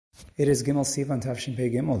It is Gimel Sivan Tavshin Pei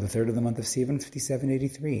Gimel, the third of the month of Sivan,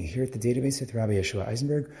 5783, here at the database with Rabbi Yeshua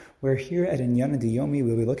Eisenberg, where here at Inyana Diyomi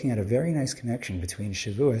we'll be looking at a very nice connection between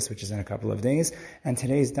Shavuos, which is in a couple of days, and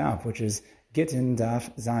today's daf, which is Gittin Daf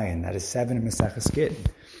Zayin, that is 7 in Maseches Gittin.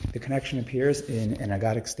 The connection appears in an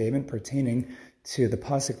Agadic statement pertaining to the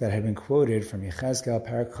pasuk that had been quoted from Yechezkel,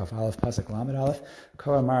 Parak Chaf Aleph, pasuk Lamed Aleph,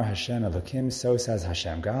 Ko Amar Hashem Elokim, so says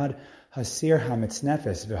Hashem God, Hasir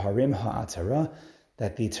HaMitznefes V'Harim HaAtara,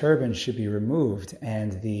 that the turban should be removed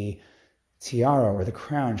and the tiara or the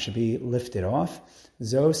crown should be lifted off.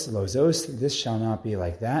 Zos lo zos, this shall not be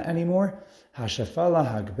like that anymore.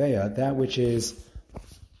 Hashafala hagbeya, that which is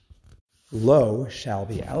low shall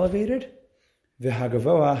be elevated.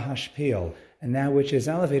 V'hagavoa hashpil, and that which is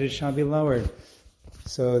elevated shall be lowered.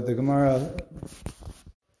 So the Gemara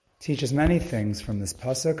teaches many things from this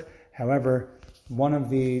pasuk. However, one of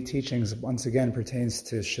the teachings once again pertains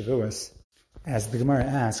to Shavuos. As the Gemara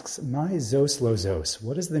asks, "My zos lo zos."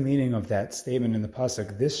 What is the meaning of that statement in the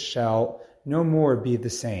pasuk? This shall no more be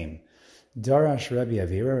the same. Darash Rabbi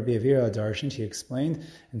Avira darshaned. He explained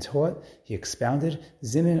and taught. He expounded.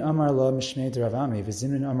 Zimin Amar lo Mishmei Dravami,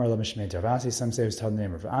 v'Zimin Amar lo Mishmei Dravasi. Some say it was told in the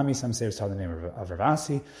name of Ami. Some say it was told in the name of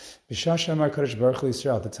Ravasi. B'Shash Amar Kadosh Baruch Hu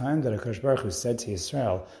Yisrael. At the time that Kadosh Baruch Hu said to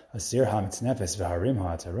Yisrael, "Asir hamitznefes v'harim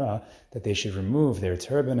ha'atara," that they should remove their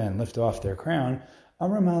turban and lift off their crown.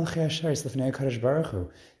 Amar Malachei Hasharis Lefnei Kadosh Baruch Hu.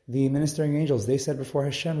 The ministering angels, they said before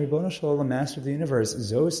Hashem, Ribono Shel Olam, Master of the universe,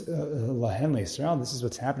 Zos lahen leYisrael. This is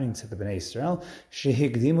what's happening to the Bnei Yisrael.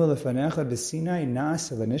 Shehigdimu lefanecha b'Sinai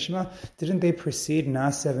naaseh l'nishma. Didn't they precede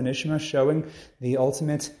naaseh v'nishma, showing the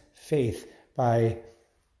ultimate faith by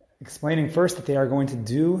explaining first that they are going to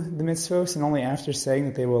do the mitzvos, and only after saying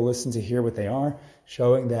that they will listen to hear what they are,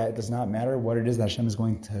 showing that it does not matter what it is that Hashem is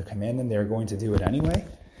going to command them, they are going to do it anyway.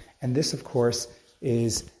 And this, of course,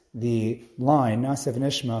 is the line, Naaseh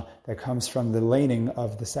v'nishma, that comes from the laning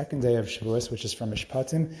of the second day of Shavuos, which is from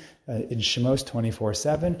Mishpatim, in Shemos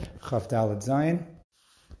 24:7, Chaf Daled Zayin.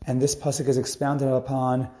 And this pasuk is expounded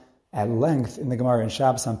upon at length in the Gemara in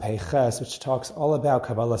Shabbos on Pei Ches, which talks all about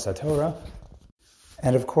Kabbalah Satorah.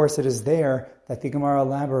 And of course it is there that the Gemara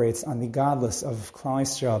elaborates on the godless of Klal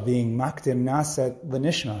Yisrael being Makdim Naaseh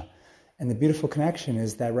l'nishma. And the beautiful connection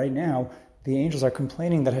is that right now, the angels are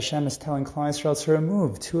complaining that Hashem is telling Klal Yisrael to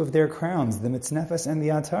remove two of their crowns, the mitznefes and the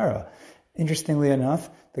atara. Interestingly enough,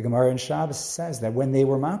 the Gemara in Shabbos says that when they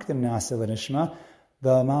were makdim naaseh l'nishma,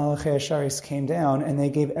 the Malachei Hasharis came down and they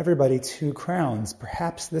gave everybody two crowns.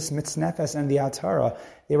 Perhaps this mitznefes and the atara,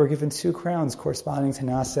 they were given two crowns corresponding to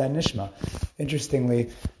naaseh and nishma. Interestingly,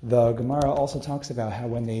 the Gemara also talks about how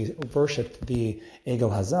when they worshipped the Egel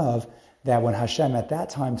Hazav, that when Hashem at that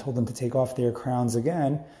time told them to take off their crowns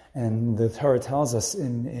again, and the Torah tells us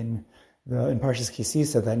in Parshas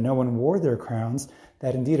Kisisa that no one wore their crowns,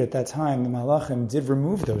 that indeed at that time the Malachim did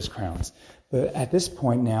remove those crowns. But at this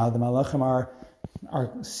point now, the Malachim are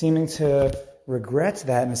seeming to regret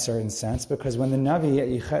that in a certain sense, because when the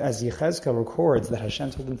Navi, as Yechezkel records, that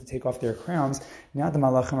Hashem told them to take off their crowns, now the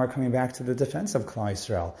Malachim are coming back to the defense of Klal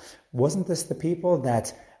Yisrael. Wasn't this the people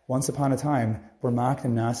that once upon a time were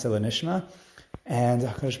Makdim Naaseh l'nishma? And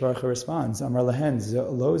HaKadosh Baruch Hu responds, Amar lahen,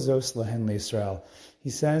 lo zos lahen leYisrael. He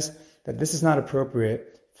says that this is not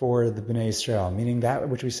appropriate for the Bnei Yisrael, meaning that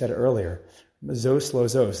which we said earlier, zos lo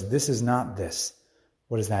zos, this is not this.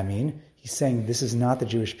 What does that mean? He's saying this is not the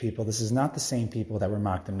Jewish people, this is not the same people that were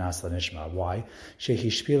Makdim Naaseh l'nishma. Why?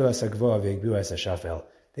 Shehishpilu es hagvoa v'yigbu es hashafel.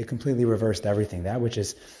 They completely reversed everything. That which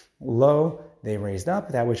is low, they raised up.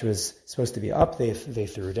 That which was supposed to be up, they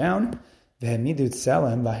threw down. And they put a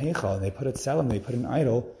tselem, they put an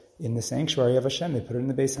idol in the sanctuary of Hashem, they put it in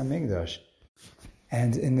the Beis HaMikdash.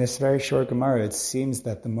 And in this very short Gemara, it seems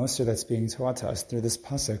that the Musar that's being taught to us through this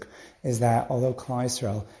pasuk is that although Klal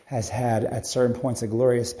Yisrael has had at certain points a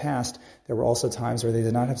glorious past, there were also times where they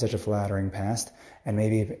did not have such a flattering past, and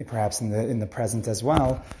maybe perhaps in the present as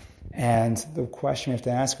well. And the question we have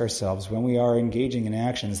to ask ourselves, when we are engaging in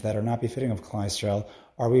actions that are not befitting of Klal Yisrael,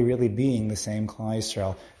 are we really being the same Klal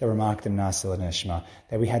Yisrael that were Makdim Naaseh l'nishma,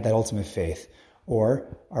 that we had that ultimate faith? Or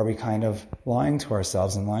are we kind of lying to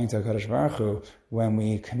ourselves and lying to HaKadosh Baruch Hu when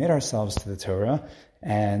we commit ourselves to the Torah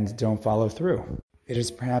and don't follow through? It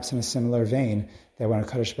is perhaps in a similar vein that when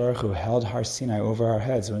HaKadosh Baruch Hu held Har Sinai over our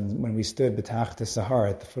heads, when we stood B'tach Sahar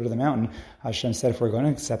at the foot of the mountain, Hashem said, if we're going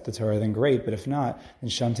to accept the Torah, then great, but if not, then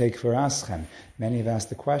Shamtei K'varaschem. Many have asked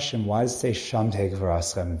the question, why does it say Shamtei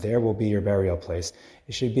K'varaschem? There will be your burial place.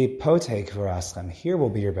 It should be Potei K'varaschem. Here will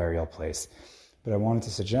be your burial place. But I wanted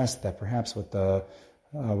to suggest that perhaps what the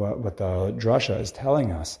drasha is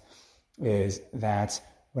telling us is that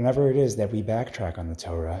whenever it is that we backtrack on the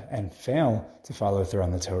Torah and fail to follow through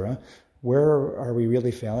on the Torah, where are we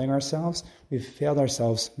really failing ourselves? We've failed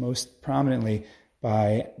ourselves most prominently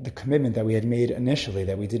by the commitment that we had made initially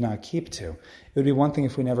that we did not keep to. It would be one thing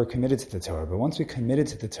if we never committed to the Torah, but once we committed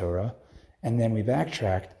to the Torah and then we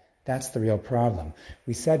backtracked, that's the real problem.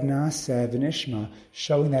 We said Naaseh v'nishma,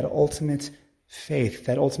 showing that ultimate faith,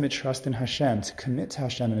 that ultimate trust in Hashem, to commit to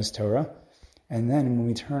Hashem and His Torah, and then when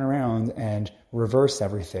we turn around and reverse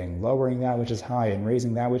everything, lowering that which is high and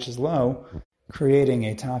raising that which is low, creating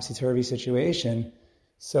a topsy-turvy situation,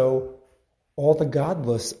 so all the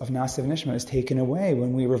godless of Naaseh v'nishma is taken away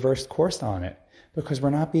when we reversed course on it, because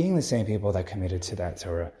we're not being the same people that committed to that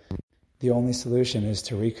Torah. The only solution is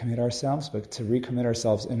to recommit ourselves, but to recommit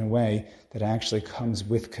ourselves in a way that actually comes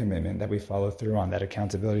with commitment, that we follow through on, that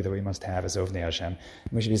accountability that we must have as Ovnei Hashem.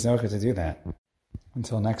 And we should be zocheh to do that.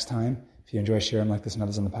 Until next time, if you enjoy sharing like this and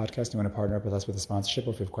others on the podcast, you want to partner up with us with a sponsorship,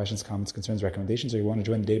 or if you have questions, comments, concerns, recommendations, or you want to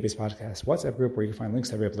join the Database Podcast WhatsApp group where you can find links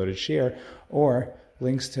to every uploaded share, or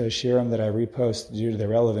links to shiurim that I repost due to their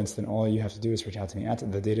relevance, then all you have to do is reach out to me at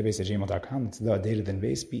thedatabase@gmail.com. It's the data then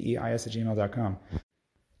base, BEIS@gmail.com.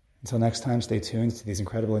 Until next time, stay tuned to these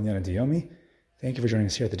incredible Inyana Diyomi. Thank you for joining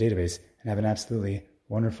us here at the Database, and have an absolutely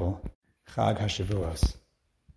wonderful Chag HaShavuos.